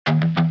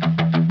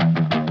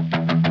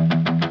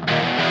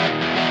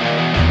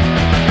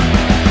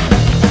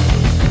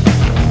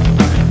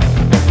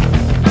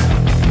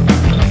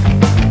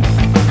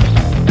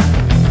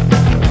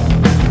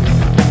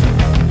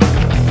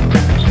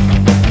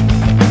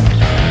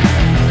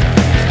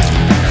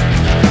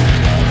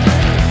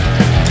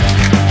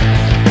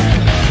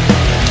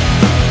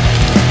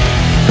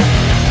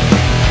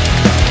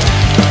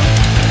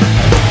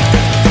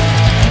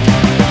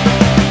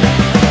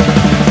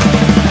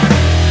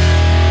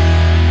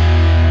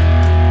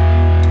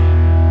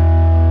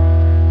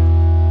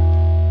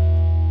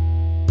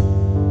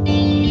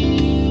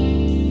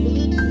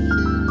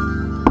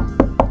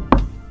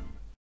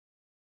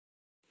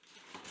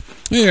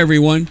Hey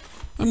everyone,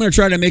 I'm going to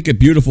try to make a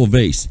beautiful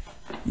vase.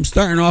 I'm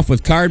starting off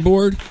with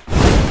cardboard,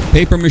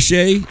 paper mache,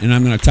 and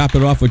I'm going to top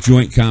it off with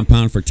joint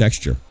compound for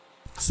texture.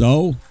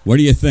 So, what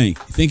do you think?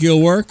 You think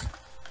it'll work?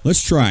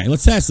 Let's try.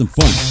 Let's have some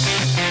fun.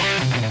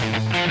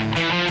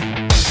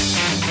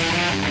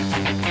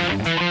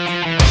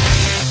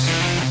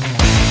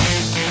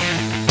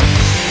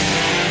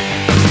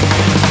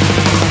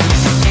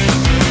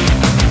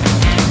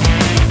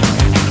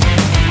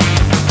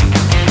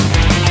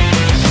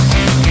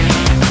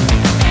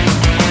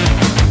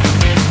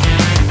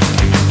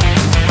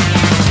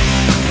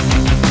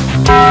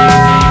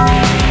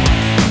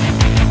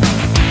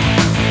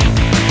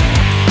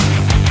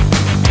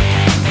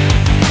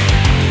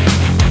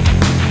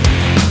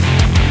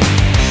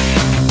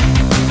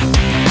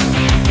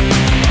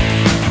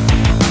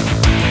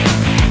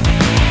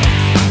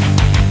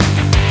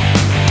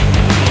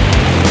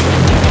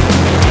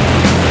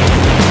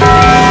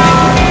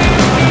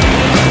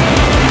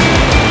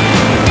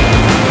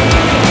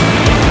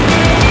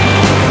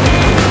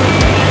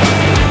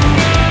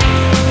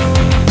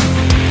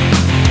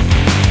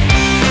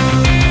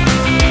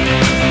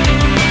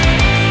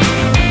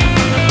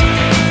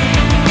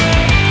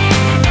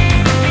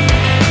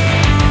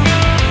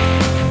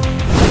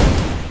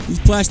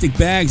 Plastic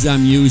bags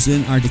I'm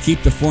using are to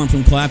keep the form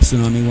from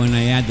collapsing on me when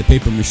I add the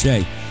paper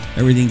mache.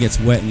 Everything gets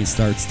wet and it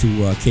starts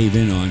to cave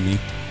in on me.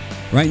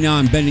 Right now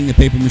I'm bending the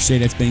paper mache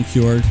that's been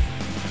cured,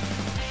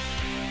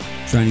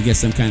 trying to get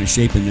some kind of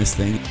shape in this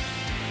thing.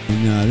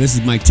 And this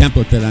is my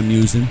template that I'm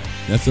using.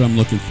 That's what I'm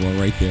looking for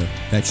right there,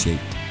 that shape.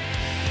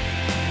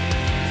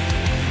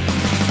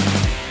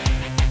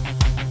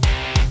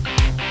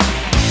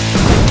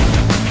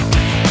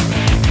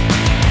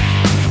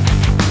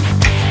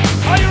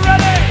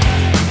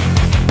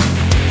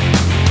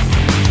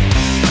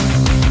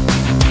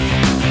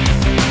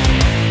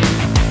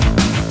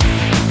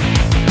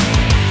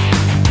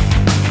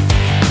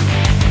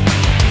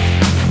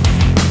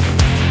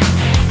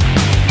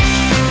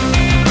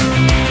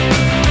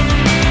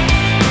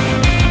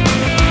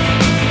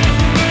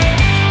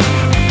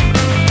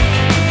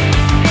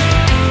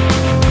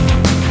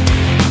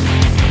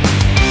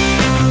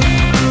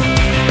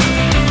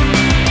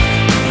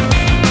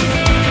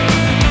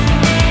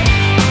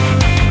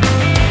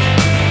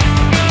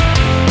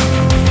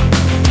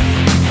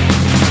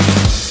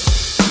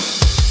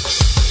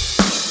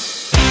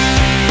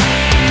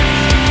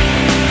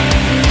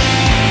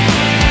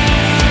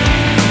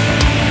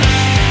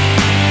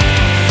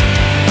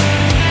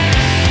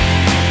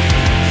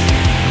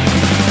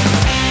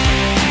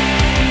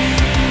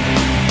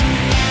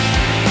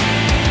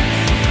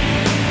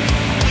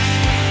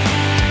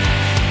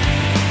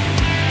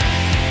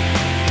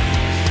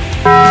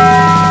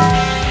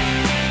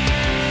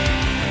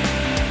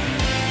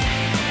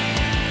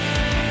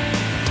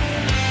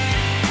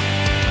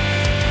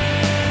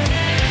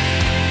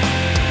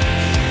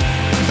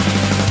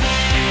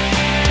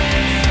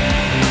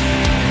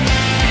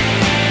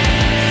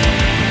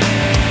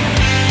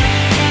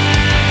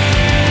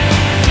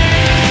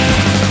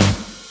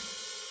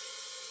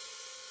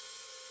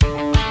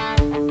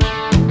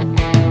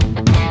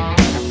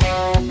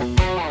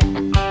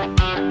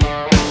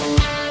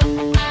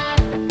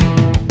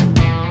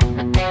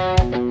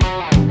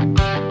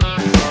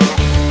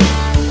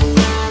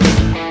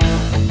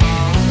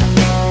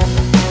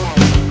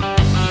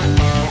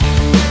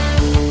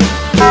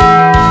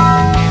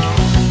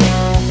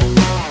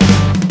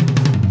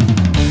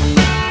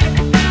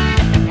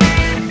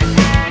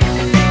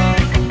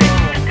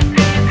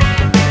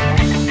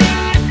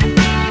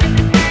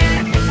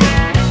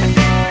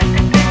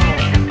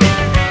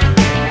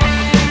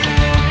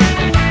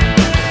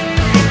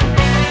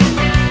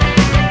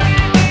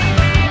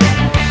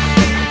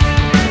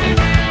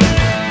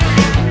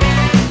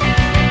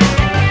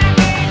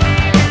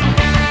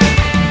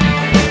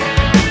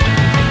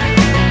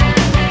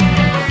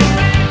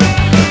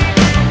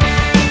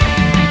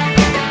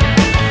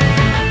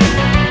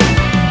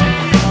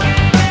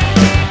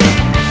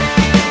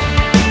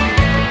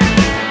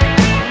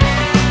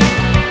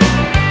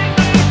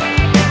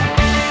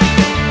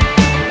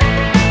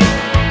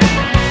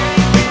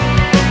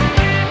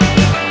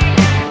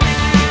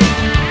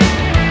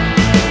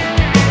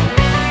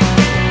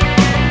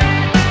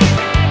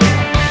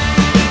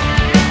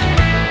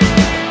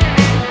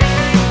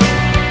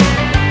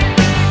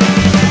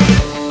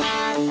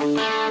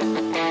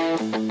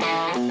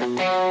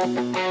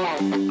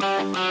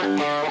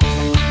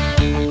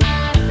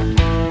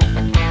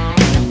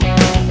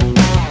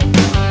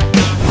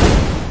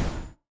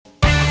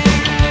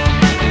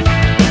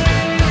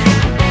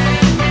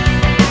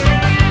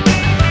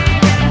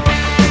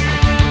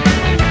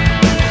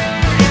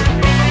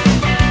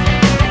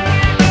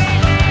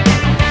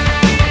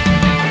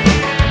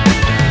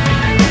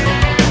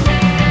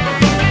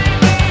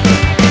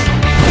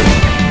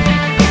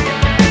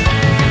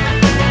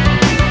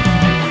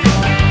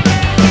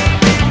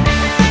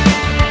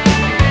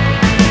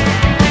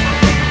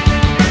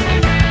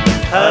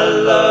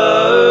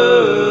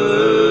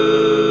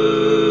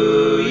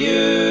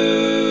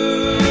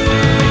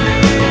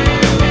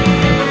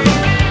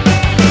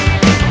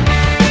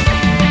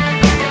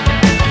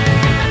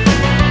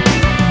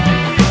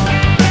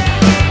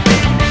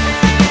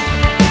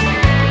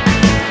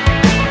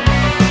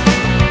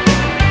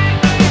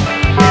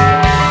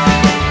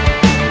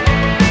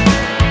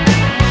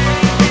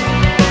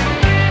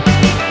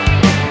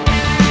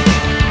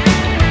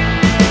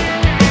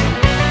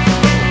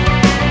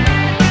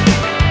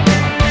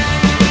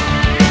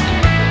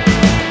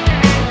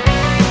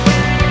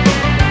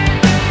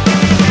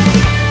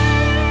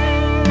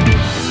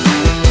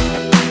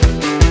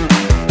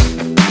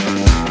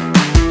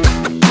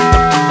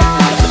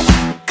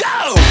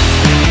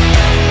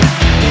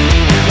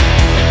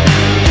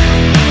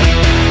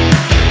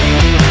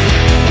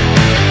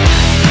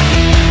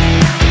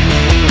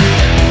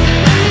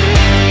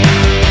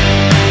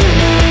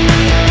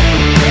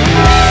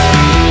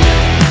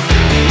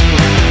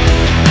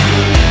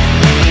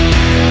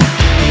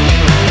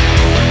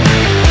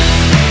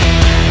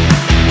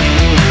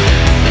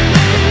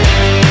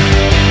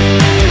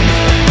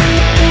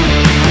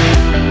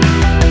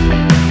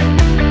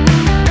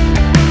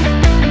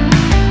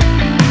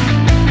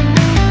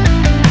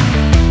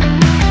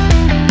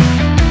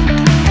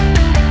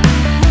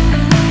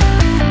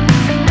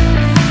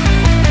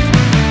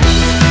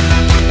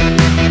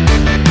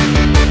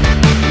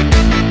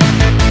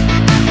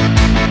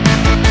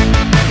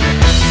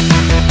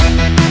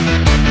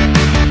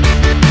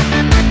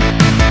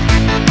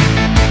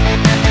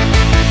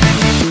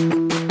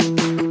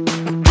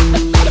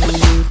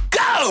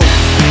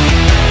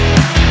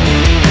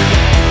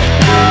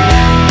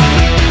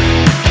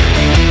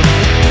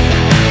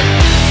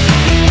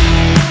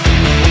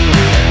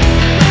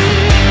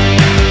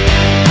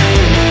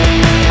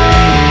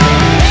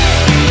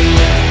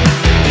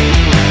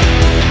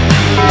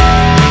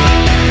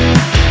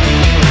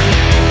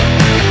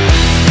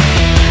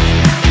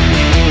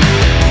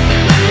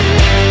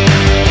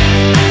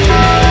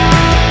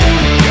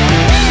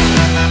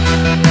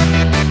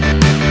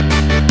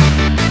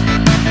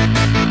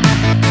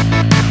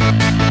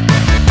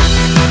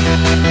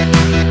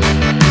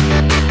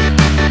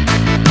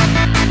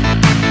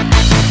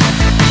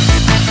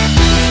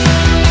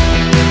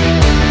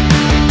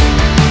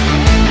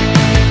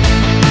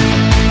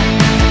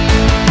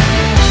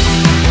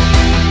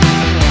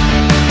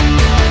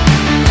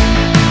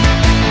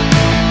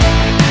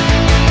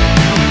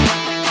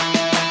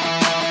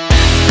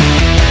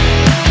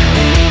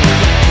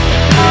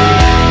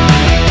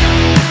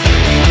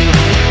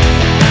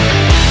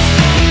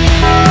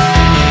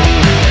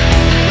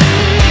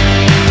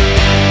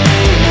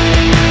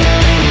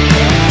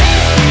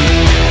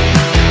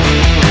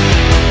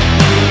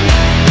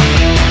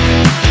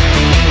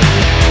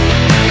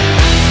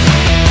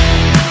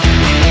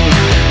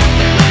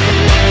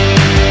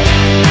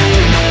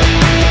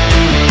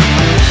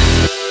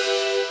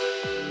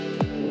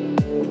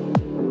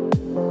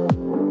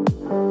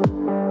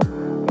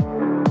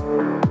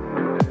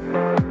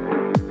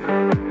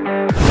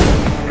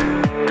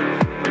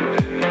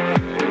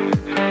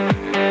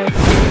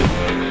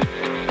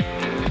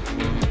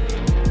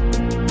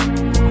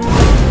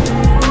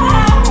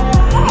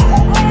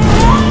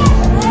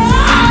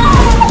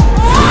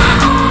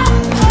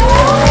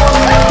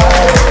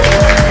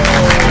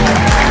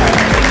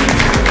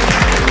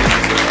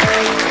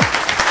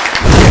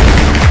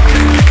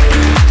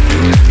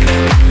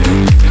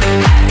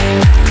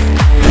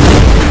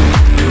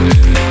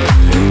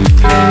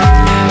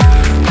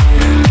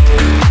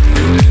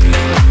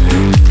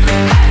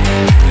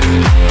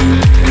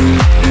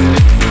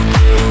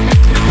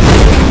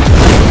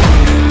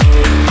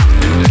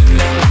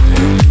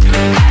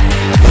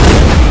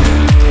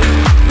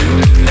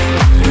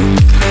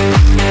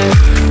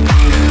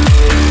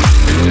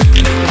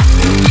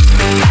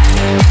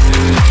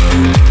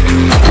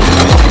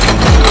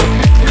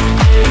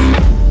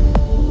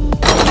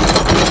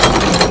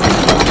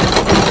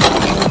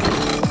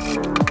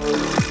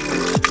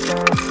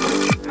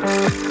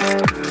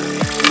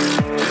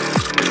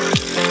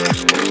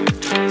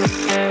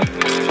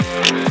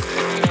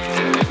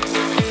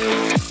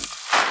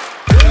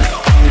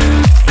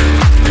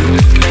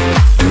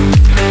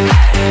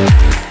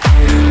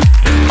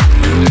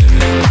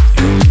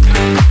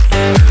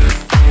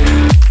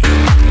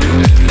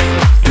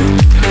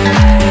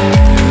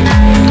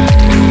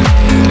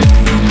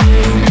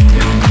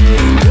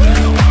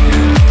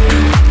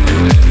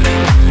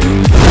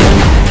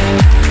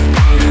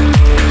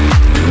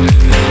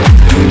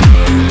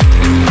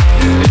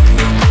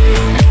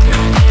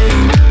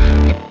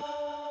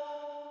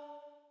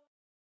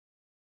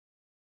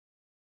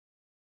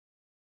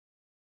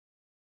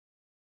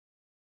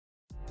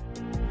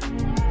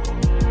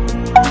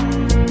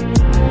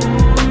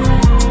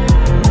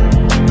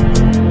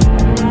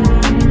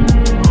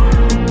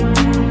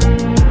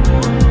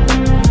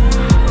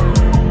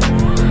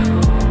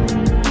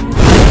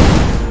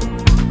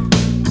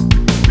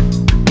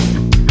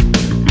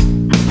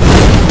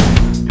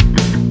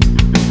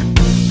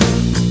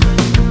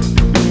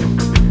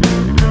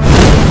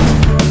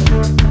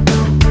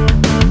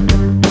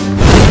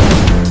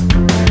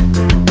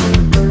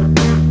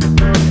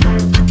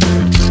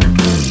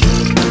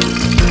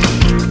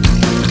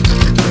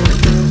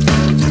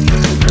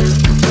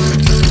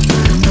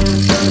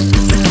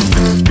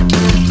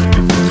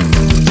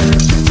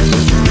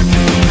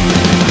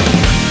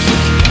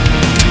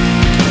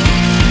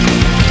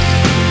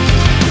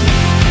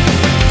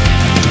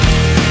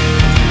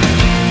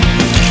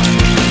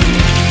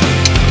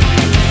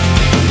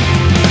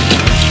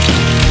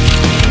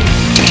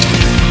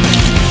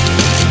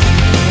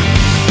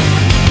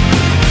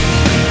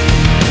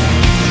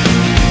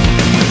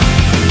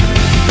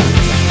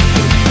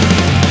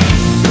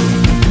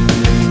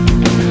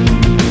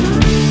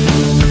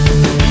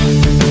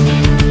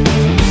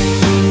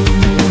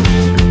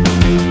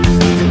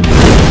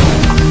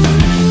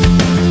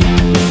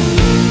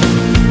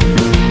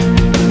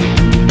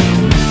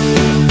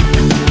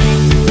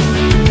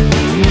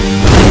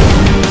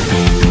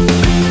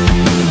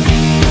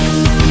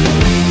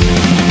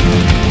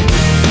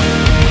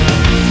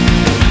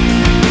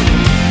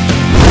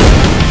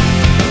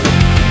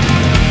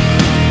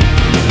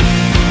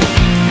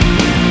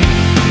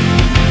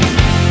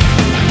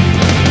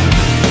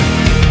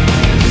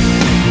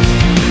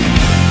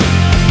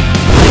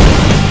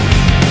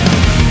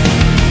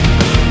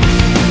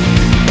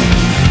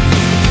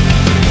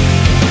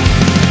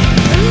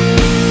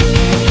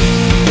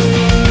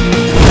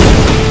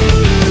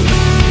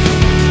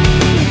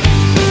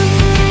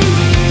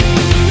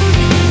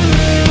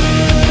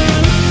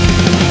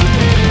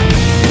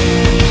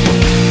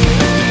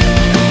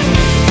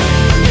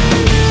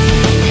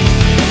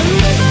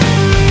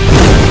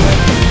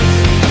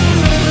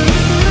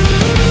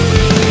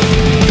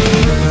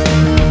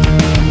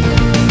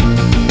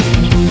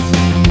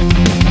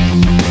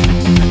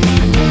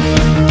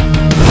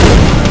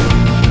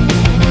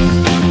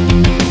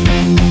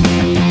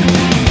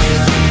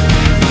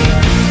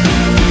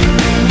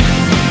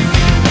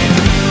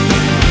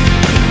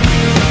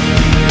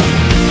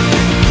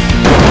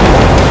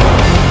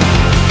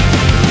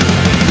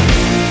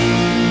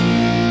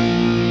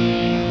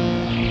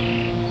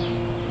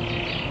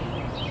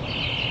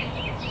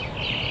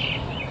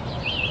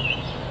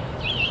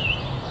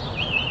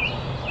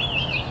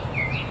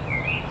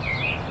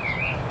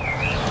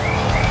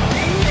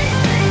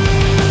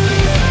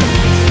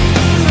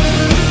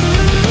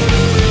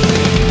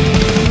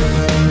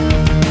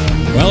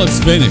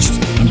 almost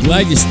finished. I'm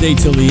glad you stayed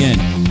till the end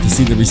to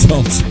see the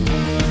results.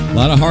 A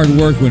lot of hard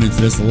work went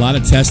into this, a lot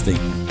of testing,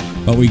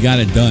 but we got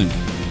it done.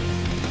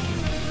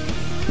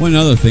 One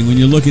other thing, when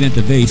you're looking at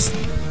the vase,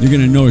 you're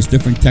going to notice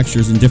different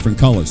textures and different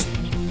colors.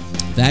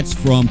 That's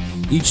from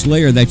each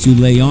layer that you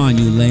lay on,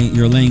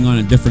 you're laying on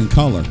a different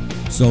color.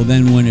 So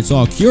then when it's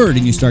all cured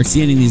and you start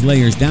sanding these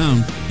layers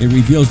down, it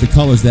reveals the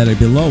colors that are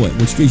below it,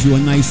 which gives you a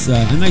nice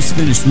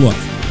finished look.